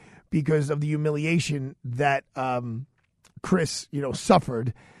morning because of the humiliation that Chris,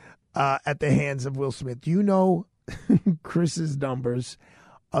 suffered at the hands of Will Smith. Do you know Chris's numbers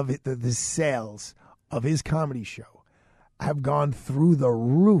of the sales of his comedy show have gone through the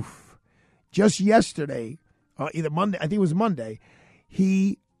roof. Just yesterday, either Monday, I think it was Monday,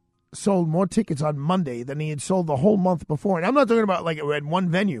 he sold more tickets on Monday than he had sold the whole month before. And I'm not talking about like at one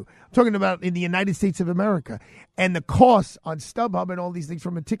venue. I'm talking about in the United States of America. And the cost on StubHub and all these things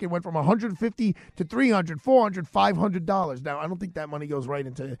from a ticket went from $150 to $300, $400, $500. Now, I don't think that money goes right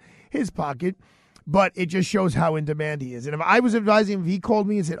into his pocket, but it just shows how in demand he is. And if I was advising him, if he called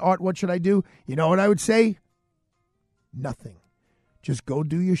me and said, Art, what should I do? You know what I would say? Nothing. Just go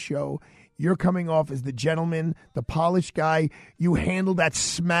do your show. You're coming off as the gentleman, the polished guy. You handle that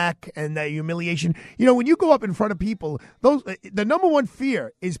smack and that humiliation. You know, when you go up in front of people, the number one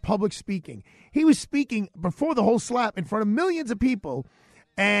fear is public speaking. He was speaking before the whole slap in front of millions of people,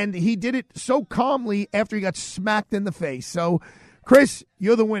 and he did it so calmly after he got smacked in the face. So, Chris,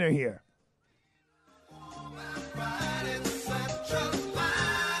 you're the winner here.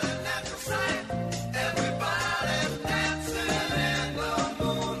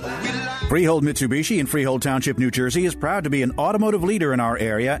 Freehold Mitsubishi in Freehold Township, New Jersey is proud to be an automotive leader in our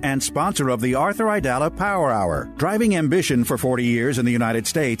area and sponsor of the Arthur Aidala Power Hour. Driving ambition for 40 years in the United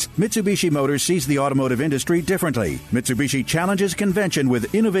States, Mitsubishi Motors sees the automotive industry differently. Mitsubishi challenges convention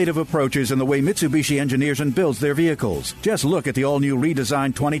with innovative approaches in the way Mitsubishi engineers and builds their vehicles. Just look at the all-new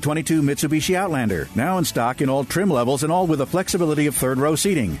redesigned 2022 Mitsubishi Outlander, now in stock in all trim levels and all with the flexibility of third-row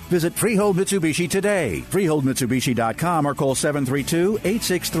seating. Visit Freehold Mitsubishi today, freeholdmitsubishi.com, or call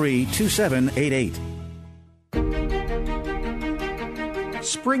 732-863-2788.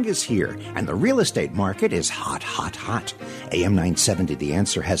 Spring is here, and the real estate market is hot, hot, hot. AM 970 The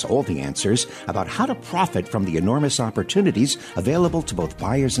Answer has all the answers about how to profit from the enormous opportunities available to both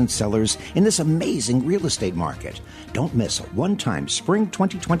buyers and sellers in this amazing real estate market. Don't miss a one-time Spring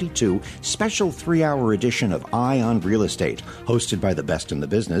 2022 special 3-hour edition of Eye on Real Estate, hosted by the best in the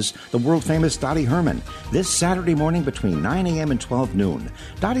business, the world-famous Dottie Herman, this Saturday morning between 9 a.m. and 12 noon.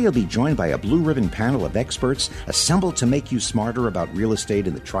 Dottie will be joined by a blue-ribbon panel of experts assembled to make you smarter about real estate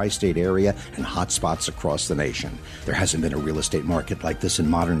in the tri-state area and hot spots across the nation. There hasn't been a real estate market like this in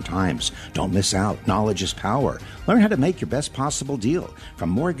modern times. Don't miss out. Knowledge is power. Learn how to make your best possible deal, from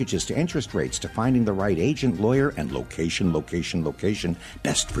mortgages to interest rates to finding the right agent, lawyer, and location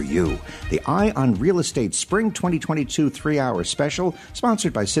best for you. The Eye on Real Estate Spring 2022 3-hour special,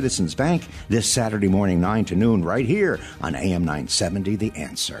 sponsored by Citizens Bank, this Saturday morning 9 to noon right here on AM 970 The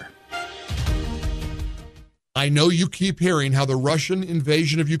Answer. I know you keep hearing how the Russian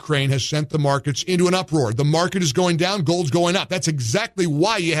invasion of Ukraine has sent the markets into an uproar. The market is going down, gold's going up. That's exactly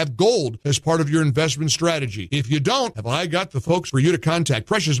why you have gold as part of your investment strategy. If you don't, have I got the folks for you to contact?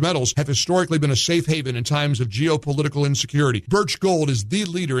 Precious metals have historically been a safe haven in times of geopolitical insecurity. Birch Gold is the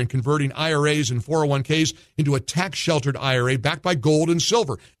leader in converting IRAs and 401ks into a tax-sheltered IRA backed by gold and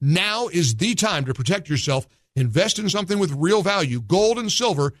silver. Now is the time to protect yourself. Invest in something with real value, gold and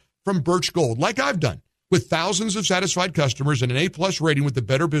silver from Birch Gold, like I've done. With thousands of satisfied customers and an A-plus rating with the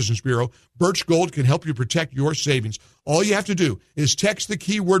Better Business Bureau, Birch Gold can help you protect your savings. All you have to do is text the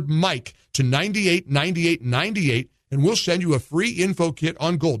keyword Mike to 989898, and we'll send you a free info kit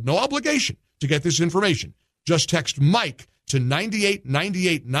on gold. No obligation to get this information. Just text Mike to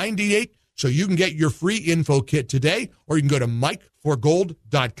 989898 so you can get your free info kit today, or you can go to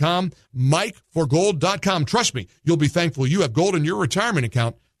MikeForGold.com, MikeForGold.com. Trust me, you'll be thankful you have gold in your retirement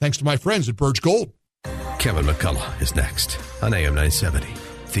account thanks to my friends at Birch Gold. Kevin McCullough is next on AM 970.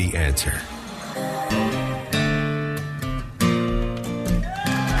 The Answer.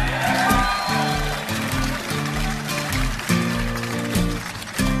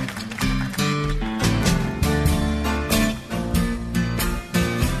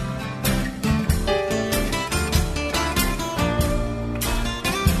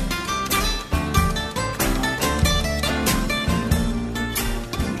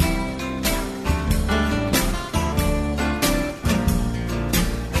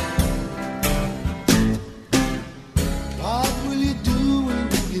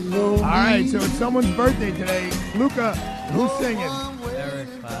 So it's someone's birthday today. Luca, who's singing? Eric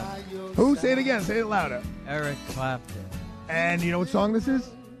Clapton. Who? Say it again. Say it louder. Eric Clapton. And you know what song this is?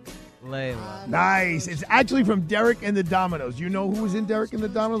 Layla. Nice. It's actually from Derek and the Dominoes. You know who was in Derek and the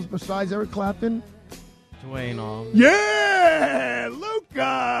Dominoes besides Eric Clapton? Dwayne Allman. Yeah! Luca!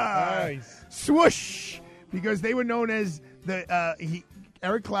 Nice. Swoosh! Because they were known as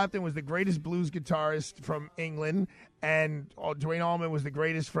Eric Clapton was the greatest blues guitarist from England, and Dwayne Allman was the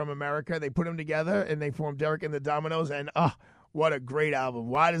greatest from America. They put them together, and they formed Derek and the Dominoes, and what a great album.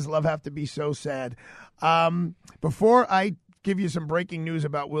 Why Does Love Have to Be So Sad? Before I give you some breaking news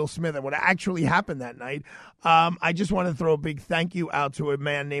about Will Smith and what actually happened that night. I just want to throw a big thank you out to a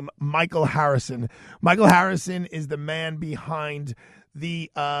man named Michael Harrison. Michael Harrison is the man behind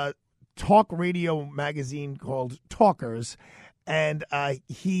the talk radio magazine called Talkers, and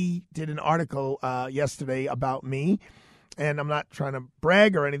he did an article yesterday about me. And I'm not trying to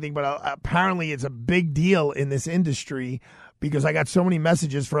brag or anything, but apparently it's a big deal in this industry because I got so many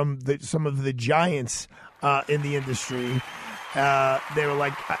messages from some of the giants in the industry. They were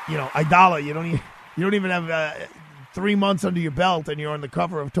like, Aidala, you don't even have 3 months under your belt, and you're on the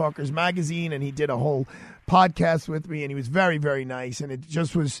cover of Talkers magazine. And he did a whole podcast with me, and he was very, very nice. And it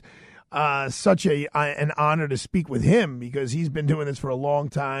just was such an honor to speak with him because he's been doing this for a long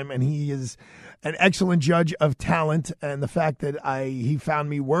time, and he is an excellent judge of talent. And the fact that he found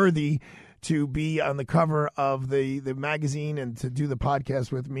me worthy to be on the cover of the magazine and to do the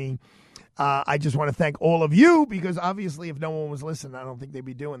podcast with me. I just want to thank all of you because obviously if no one was listening, I don't think they'd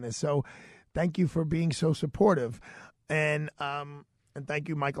be doing this. So thank you for being so supportive. And thank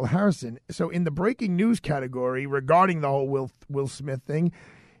you, Michael Harrison. So in the breaking news category regarding the whole Will Smith thing,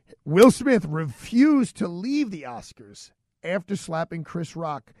 Will Smith refused to leave the Oscars after slapping Chris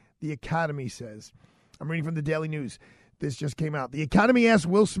Rock, the Academy says. I'm reading from the Daily News. This just came out. The Academy asked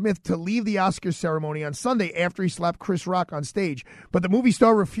Will Smith to leave the Oscars ceremony on Sunday after he slapped Chris Rock on stage, but the movie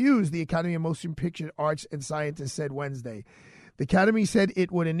star refused, the Academy of Motion Picture Arts and Sciences said Wednesday. The Academy said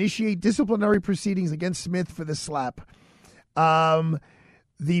it would initiate disciplinary proceedings against Smith for the slap.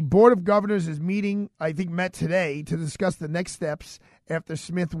 The Board of Governors is met today to discuss the next steps after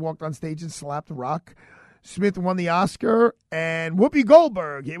Smith walked on stage and slapped Rock. Smith won the Oscar, and Whoopi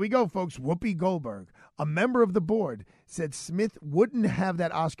Goldberg, here we go, folks, Whoopi Goldberg, a member of the board, said Smith wouldn't have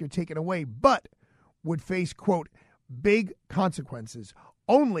that Oscar taken away, but would face, quote, big consequences.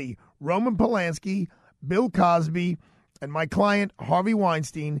 Only Roman Polanski, Bill Cosby, and my client, Harvey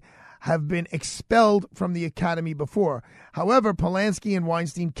Weinstein, have been expelled from the Academy before. However, Polanski and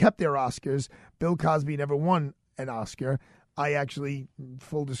Weinstein kept their Oscars. Bill Cosby never won an Oscar. I actually,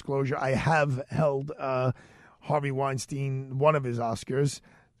 full disclosure, I have held Harvey Weinstein one of his Oscars.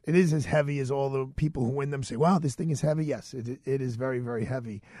 It is as heavy as all the people who win them say, wow, this thing is heavy. Yes, it is very, very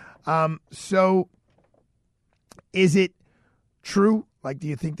heavy. So is it true? Like, do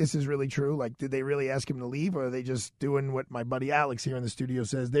you think this is really true? Like, did they really ask him to leave, or are they just doing what my buddy Alex here in the studio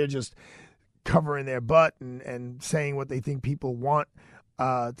says? They're just covering their butt and saying what they think people want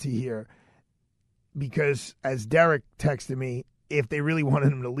to hear. Because as Derek texted me, if they really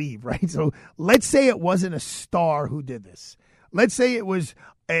wanted him to leave, right? So let's say it wasn't a star who did this. Let's say it was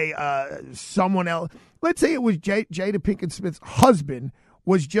someone else. Let's say it was Jada Pinkett Smith's husband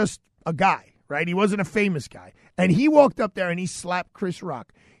was just a guy, right? He wasn't a famous guy. And he walked up there and he slapped Chris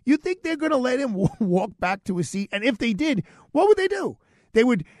Rock. You think they're going to let him walk back to his seat? And if they did, what would they do? They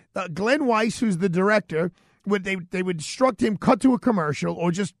would, Glenn Weiss, who's the director, they would instruct him, cut to a commercial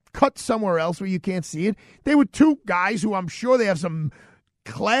or just cut somewhere else where you can't see it. They would two guys who I'm sure they have some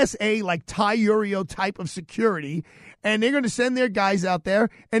Class A, like Ty Urio type of security, and they're going to send their guys out there,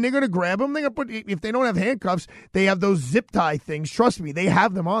 and they're going to grab them. They're going to put, if they don't have handcuffs, they have those zip tie things. Trust me, they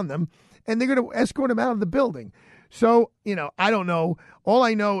have them on them, and they're going to escort him out of the building. So, I don't know. All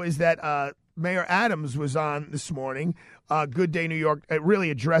I know is that Mayor Adams was on this morning, Good Day New York, really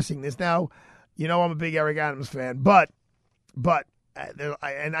addressing this. Now, I'm a big Eric Adams fan, but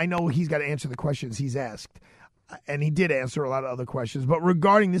and I know he's got to answer the questions he's asked. And he did answer a lot of other questions. But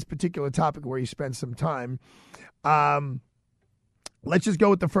regarding this particular topic where he spent some time, let's just go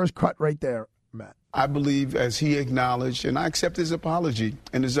with the first cut right there, Matt. I believe, as he acknowledged, and I accept his apology,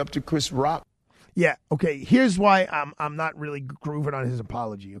 and it's up to Chris Rock. Yeah, okay, here's why I'm not really grooving on his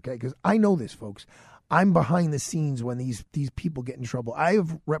apology, okay? Because I know this, folks. I'm behind the scenes when these people get in trouble. I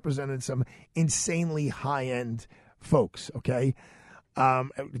have represented some insanely high-end folks, okay,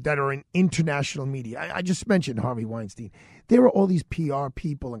 that are in international media. I just mentioned Harvey Weinstein. There are all these PR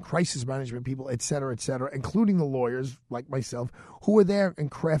people and crisis management people, et cetera, including the lawyers like myself, who are there and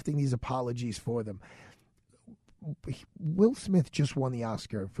crafting these apologies for them. Will Smith just won the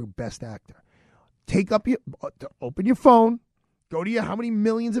Oscar for Best Actor. Open your phone, go to your how many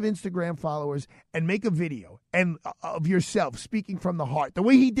millions of Instagram followers, and make a video of yourself speaking from the heart, the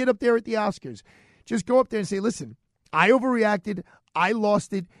way he did up there at the Oscars. Just go up there and say, listen, I overreacted. I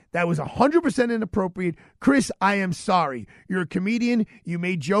lost it. That was 100% inappropriate. Chris, I am sorry. You're a comedian. You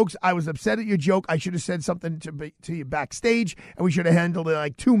made jokes. I was upset at your joke. I should have said something to you backstage, and we should have handled it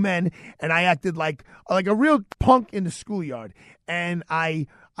like two men, and I acted like a real punk in the schoolyard. And I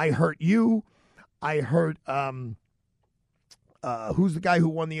hurt you. I hurt who's the guy who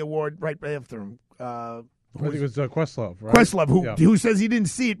won the award right after him? I think it was Questlove, right? Questlove, who says he didn't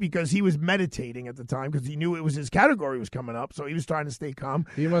see it because he was meditating at the time because he knew it was his category was coming up, so he was trying to stay calm.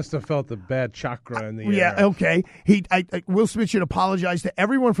 He must have felt the bad chakra in the air. Yeah, okay. Will Smith should apologize to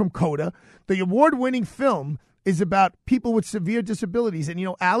everyone from Coda. The award-winning film is about people with severe disabilities, and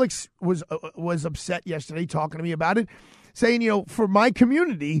Alex was upset yesterday talking to me about it, saying, for my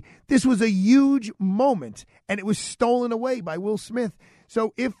community, this was a huge moment, and it was stolen away by Will Smith.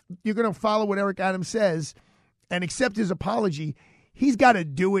 So if you're going to follow what Eric Adams says and accept his apology, he's got to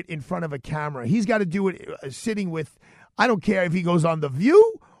do it in front of a camera. He's got to do it sitting with, I don't care if he goes on The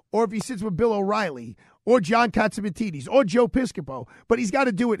View or if he sits with Bill O'Reilly or John Katsimatidis or Joe Piscopo, but he's got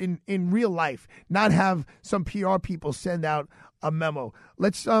to do it in real life, not have some PR people send out a memo.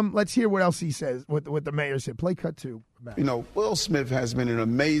 Let's hear what else he says, what the mayor said. Play cut 2. Will Smith has been an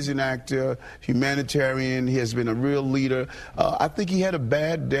amazing actor, humanitarian. He has been a real leader. I think he had a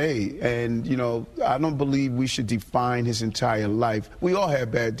bad day, and, I don't believe we should define his entire life. We all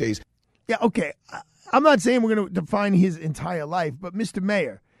have bad days. Yeah, okay. I'm not saying we're going to define his entire life, but Mr.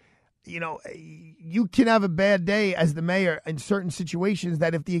 Mayor, you can have a bad day as the mayor in certain situations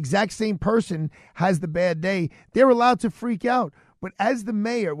that if the exact same person has the bad day, they're allowed to freak out. But as the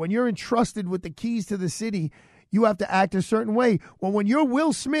mayor, when you're entrusted with the keys to the city, you have to act a certain way. Well, when you're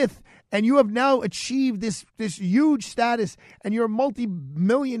Will Smith and you have now achieved this huge status and you're a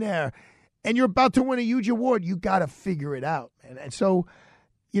multi-millionaire and you're about to win a huge award, you got to figure it out. And so,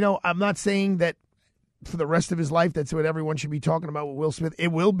 I'm not saying that for the rest of his life, that's what everyone should be talking about with Will Smith.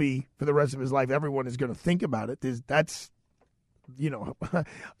 It will be for the rest of his life. Everyone is going to think about it.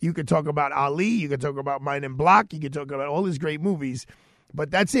 You could talk about Ali, you could talk about Mine and Block, you could talk about all his great movies, but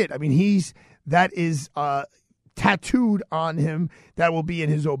that's it. I mean, that is tattooed on him. That will be in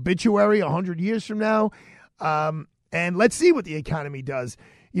his obituary 100 years from now. And let's see what the Academy does.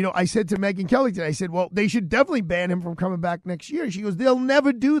 I said to Megyn Kelly today, I said, well, they should definitely ban him from coming back next year. She goes, they'll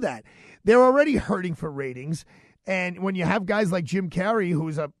never do that. They're already hurting for ratings. And when you have guys like Jim Carrey,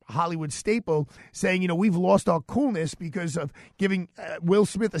 who's a Hollywood staple, saying, we've lost our coolness because of giving Will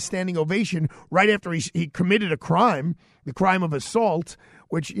Smith a standing ovation right after he committed a crime, the crime of assault,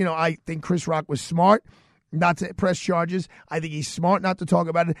 which, I think Chris Rock was smart not to press charges. I think he's smart not to talk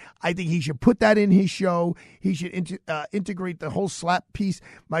about it. I think he should put that in his show. He should integrate the whole slap piece.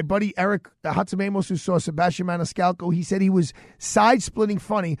 My buddy Eric Hatzimemos, who saw Sebastian Maniscalco, he said he was side-splitting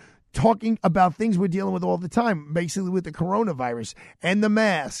funny, talking about things we're dealing with all the time, basically with the coronavirus and the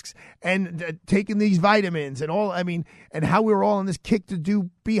masks and taking these vitamins and all, and how we were all on this kick to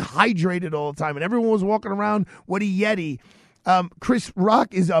be hydrated all the time. And everyone was walking around with a Yeti. Chris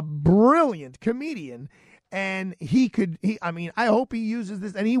Rock is a brilliant comedian. And I hope he uses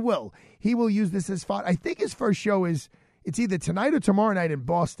this, and he will. He will use this as fun. I think his first show it's either tonight or tomorrow night in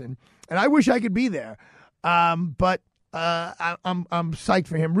Boston, and I wish I could be there. But I'm psyched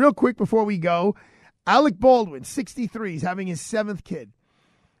for him. Real quick before we go, Alec Baldwin, 63, is having his 7th kid.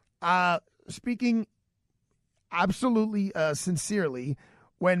 Speaking absolutely sincerely,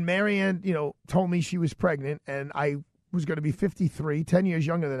 when Marianne, told me she was pregnant and I was going to be 53, 10 years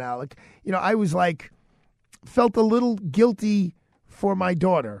younger than Alec, I was like, felt a little guilty for my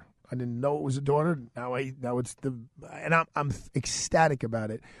daughter. I didn't know it was a daughter. Now it's and I'm ecstatic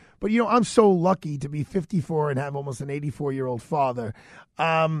about it. But I'm so lucky to be 54 and have almost an 84-year-old father.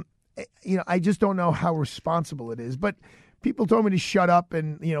 I just don't know how responsible it is. But people told me to shut up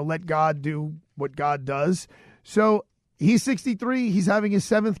and let God do what God does. So he's 63. He's having his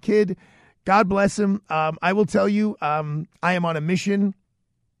 7th kid. God bless him. I will tell you, I am on a mission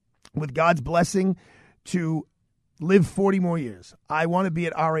with God's blessing to live 40 more years. I want to be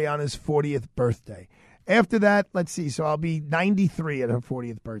at Ariana's 40th birthday. After that, let's see. So I'll be 93 at her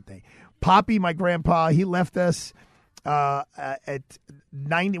 40th birthday. Poppy, my grandpa, he left us at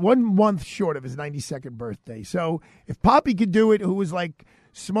 1 month short of his 92nd birthday. So if Poppy could do it, who was like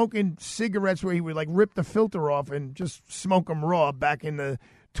smoking cigarettes where he would like rip the filter off and just smoke them raw back in the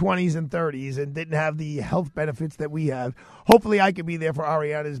 20s and 30s and didn't have the health benefits that we have. Hopefully I can be there for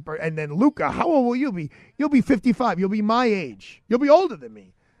Ariana's birthday. And then Luca, how old will you be? You'll be 55. You'll be my age. You'll be older than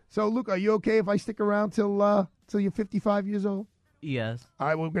me. So, Luca, are you okay if I stick around till you're 55 years old? Yes. All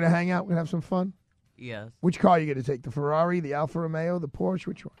right, we're going to hang out. We're going to have some fun? Yes. Which car are you going to take? The Ferrari, the Alfa Romeo, the Porsche?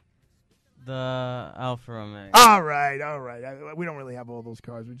 Which one? The Alfa Romeo. All right. We don't really have all those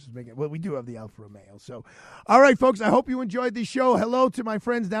cars. We just make it. Well, we do have the Alfa Romeo. So, all right, folks, I hope you enjoyed this show. Hello to my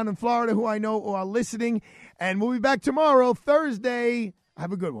friends down in Florida who I know are listening. And we'll be back tomorrow, Thursday.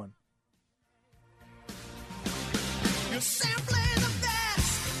 Have a good one. You're simply the best.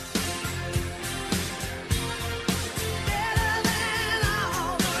 Better than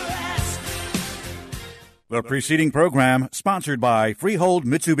all the rest. The preceding program sponsored by Freehold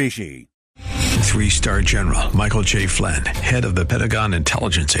Mitsubishi. 3-star General Michael J. Flynn, head of the Pentagon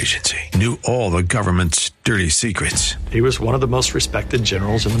Intelligence Agency, knew all the government's dirty secrets. He was one of the most respected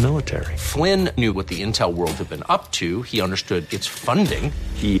generals in the military. Flynn knew what the intel world had been up to. He understood its funding.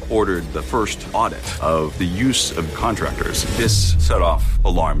 He ordered the first audit of the use of contractors. This set off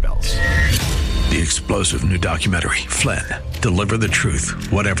alarm bells. The explosive new documentary, Flynn, Deliver the Truth,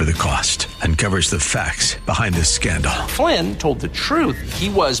 Whatever the Cost, uncovers the facts behind this scandal. Flynn told the truth. He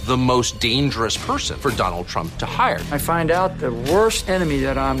was the most dangerous person for Donald Trump to hire. I find out the worst enemy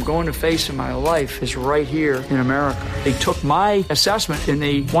that I'm going to face in my life is right here in America. They took my assessment and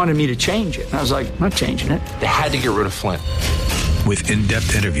they wanted me to change it. And I was like, I'm not changing it. They had to get rid of Flynn. With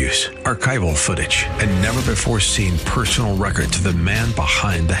in-depth interviews, archival footage, and never-before-seen personal records of the man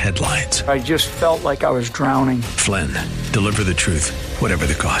behind the headlines. I just felt like I was drowning. Flynn, Deliver the Truth, Whatever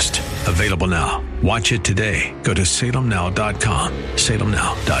the Cost. Available now. Watch it today. Go to salemnow.com.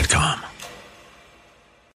 salemnow.com.